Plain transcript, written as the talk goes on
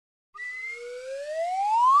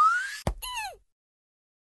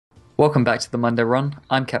Welcome back to the Monday Run.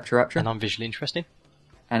 I'm CaptureRapture. And I'm visually interesting.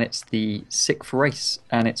 And it's the 6th race,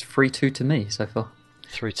 and it's 3-2 to me so far.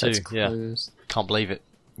 3-2, yeah. Can't believe it.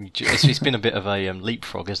 It's been a bit of a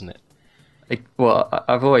leapfrog, isn't it? Well,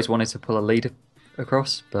 I've always wanted to pull a lead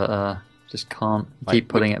across, but just can't keep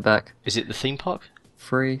pulling it back. Is it the theme park?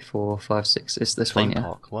 3, 4, 5, 6. It's this theme one, yeah.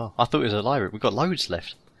 park. Wow, I thought it was a library. We've got loads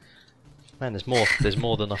left. Man, there's more. There's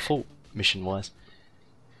more than I thought, mission-wise.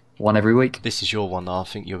 One every week. This is your one, though. I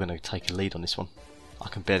think you're going to take a lead on this one. I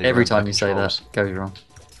can barely. Every time you say that, goes wrong.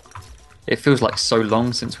 It feels like so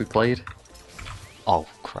long since we played. Oh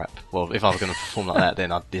crap! Well, if I was going to perform like that,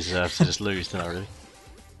 then I'd deserve to just lose, don't I? Really?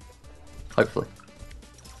 Hopefully.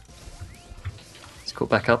 It's got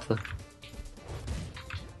back up though.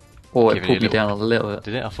 Oh, it pulled me down a little bit.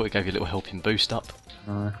 Did it? I thought it gave you a little helping boost up.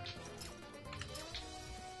 No.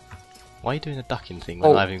 Why are you doing a ducking thing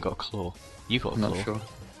when I haven't even got a claw? You got a claw. I'm not sure.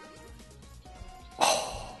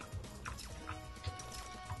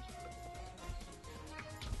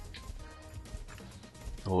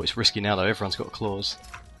 Oh, it's risky now though. Everyone's got claws.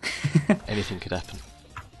 Anything could happen.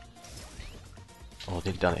 Oh,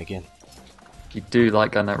 they've done it again. You do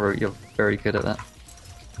like going that route. You're very good at that.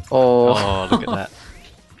 Oh, oh look at that.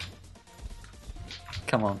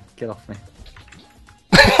 Come on, get off me.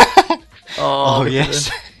 Oh yes.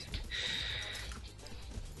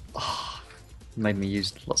 Oh, made me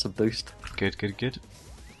use lots of boost. Good, good, good.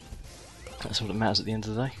 That's all that matters at the end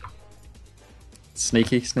of the day.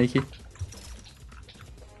 Sneaky, sneaky.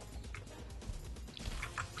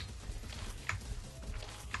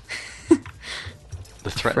 The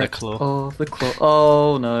threat, the claw. Oh, the claw.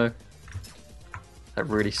 Oh no. That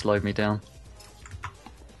really slowed me down.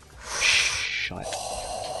 Shite.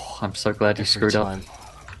 Oh, I'm so glad you screwed up.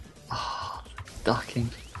 Oh, ducking.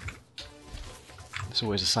 It's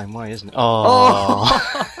always the same way, isn't it?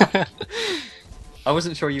 Oh! I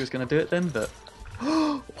wasn't sure you was going to do it then, but...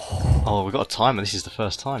 Oh, we've got a timer. This is the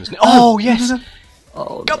first time, isn't it? Oh, yes!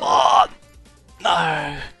 Oh, come on!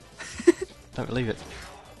 No! Don't believe it.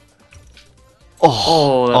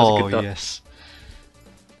 Oh, that was a good duck. Yes.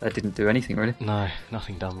 That didn't do anything, really. No,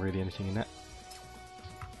 nothing done really, anything in that.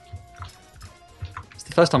 It's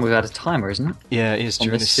the first time we've had a timer, isn't it? Yeah, it is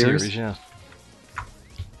during this series, yeah.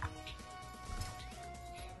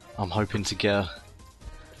 I'm hoping to get a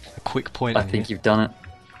quick point. I think you've done it.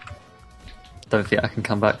 Don't think I can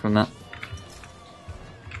come back from that.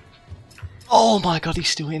 Oh my god, he's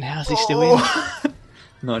still in. How's he still in?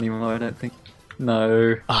 Not anymore, I don't think.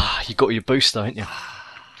 No. Ah, you got your boost though, haven't you?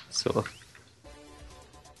 Sort of.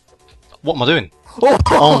 What am I doing?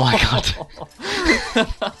 Oh my god.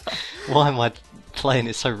 Why am I playing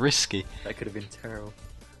it so risky? That could have been terrible.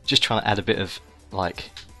 Just trying to add a bit of, like...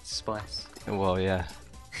 spice. Well, yeah.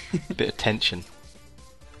 A bit of tension.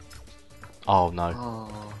 Oh no.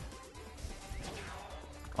 Oh.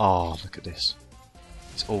 Oh, look at this.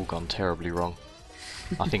 It's all gone terribly wrong.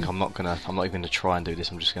 I think I'm not even gonna try and do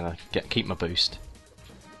this. I'm just gonna keep my boost.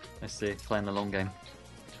 Let's see, playing the long game.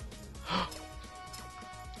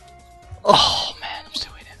 Oh man, I'm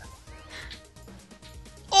still in it.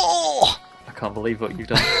 Oh! I can't believe what you've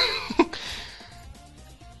done.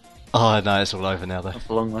 Oh no, it's all over now though. That's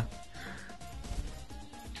a long way.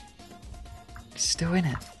 He's still in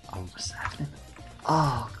it. What's happening?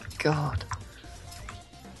 Oh god.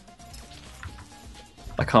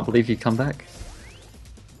 I can't believe you come back.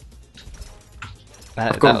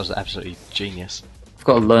 That was absolutely genius. I've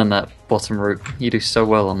got to learn that bottom route. You do so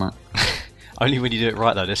well on that. Only when you do it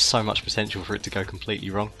right though, there's so much potential for it to go completely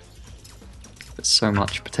wrong. There's so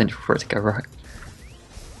much potential for it to go right.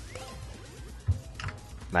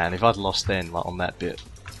 Man, if I'd lost then, like on that bit,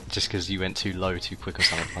 just because you went too low too quick or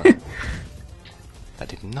something like that. That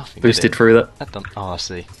did nothing. Boosted through that. That done. Oh, I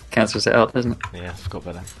see. Cancels it out, doesn't it? Yeah, I forgot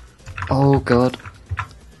about that. Oh god.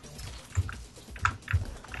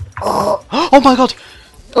 Oh! Oh my god!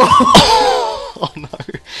 Oh no!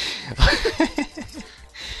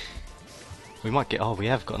 We might get. Oh, we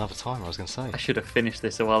have got another timer. I was going to say. I should have finished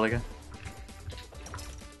this a while ago.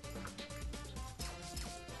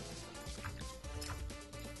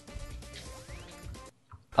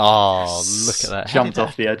 Oh, look at that! Jumped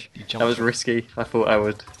off the edge. That was risky. I thought I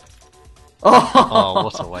would. Oh,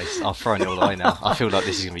 what a waste! I've thrown it all away now. I feel like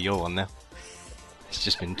this is going to be your one now. It's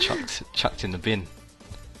just been chucked in the bin.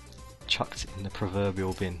 Chucked in the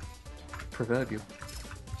proverbial bin. Proverbial.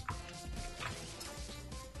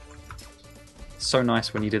 So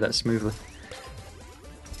nice when you do that smoothly.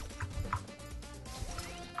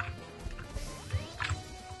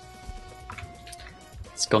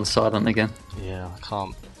 It's gone silent again. Yeah, I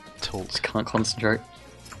can't talk. Just can't concentrate.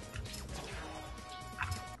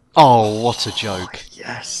 Oh, what a joke.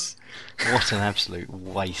 Yes. What an absolute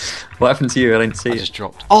waste. What happened to you? I didn't see I it. just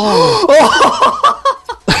dropped. Oh!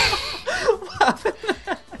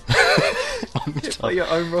 Hit by your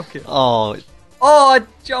own rocket. Oh, Oh, I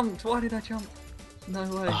jumped. Why did I jump? No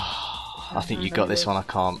way. I think you got this one. I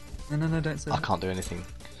can't. No, don't say I that. can't do anything.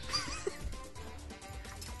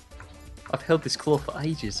 I've held this claw for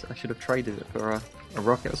ages. I should have traded it for a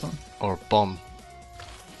rocket or something. Or a bomb.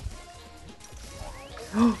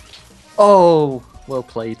 Oh, well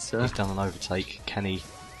played, sir. He's done an overtake. Can he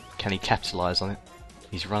capitalise on it?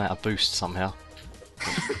 He's run out of boost somehow.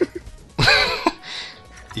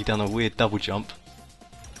 He done a weird double jump.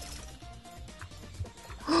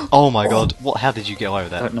 Oh my god! What? How did you get away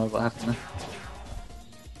with I that? don't know what happened there.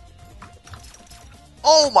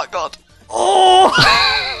 Oh my god! Oh!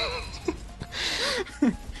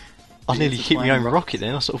 I nearly It's a hit my own flying rocket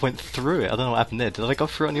then. I sort of went through it. I don't know what happened there. Did I go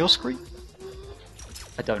through it on your screen?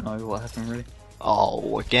 I don't know what happened really.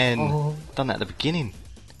 Oh, again. Oh. Done that at the beginning.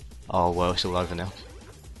 Oh well, it's all over now.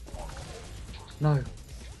 No, I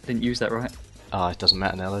didn't use that right. Oh, it doesn't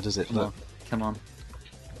matter now though, does it? Come Look, on, come on.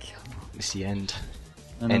 it's the end.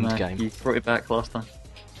 No, End no. game. You brought it back last time.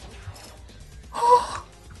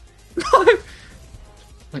 No!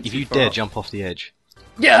 Went If too you far dare up. jump off the edge.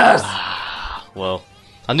 Yes! Well,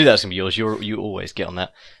 I knew that was going to be yours. You always get on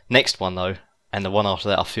that. Next one, though, and the one after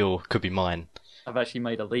that I feel could be mine. I've actually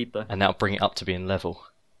made a lead though. And that'll bring it up to being level.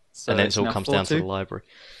 So and then it's it all now comes down to 4-2? the library.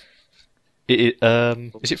 Is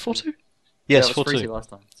it 4-2? Yeah, it's it was 3-2 4-2. last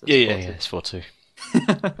time. So Yeah, it's it's 4-2.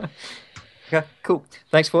 4-2. Okay, cool.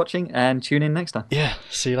 Thanks for watching and tune in next time. Yeah,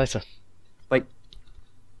 see you later.